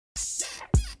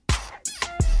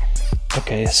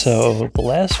Okay, so the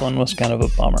last one was kind of a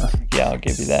bummer. Yeah, I'll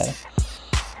give you that.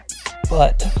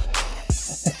 But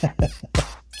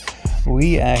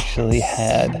we actually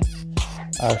had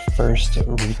our first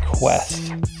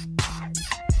request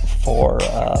for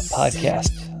a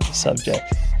podcast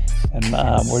subject. And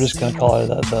we're just going to call her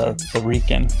the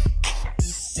Rican.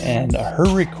 And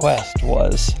her request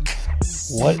was,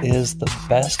 what is the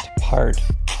best part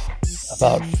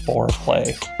about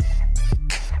foreplay?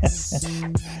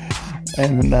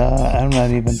 And I'm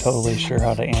not even totally sure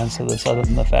how to answer this other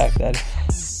than the fact that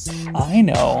I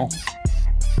know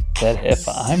that if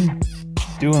I'm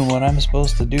doing what I'm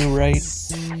supposed to do right,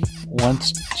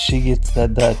 once she gets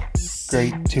that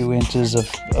great 2 inches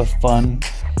of fun,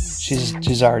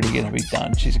 she's already going to be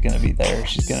done. She's going to be there.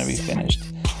 She's going to be finished.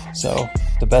 So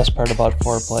the best part about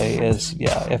foreplay is,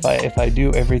 yeah, if I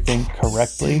do everything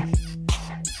correctly,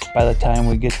 by the time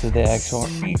we get to the actual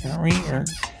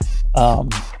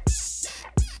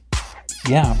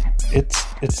yeah,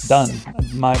 it's done.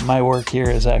 My work here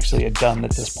is actually done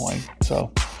at this point.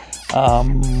 So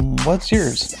what's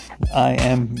yours? I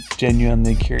am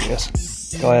genuinely curious.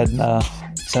 Go ahead and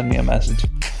send me a message.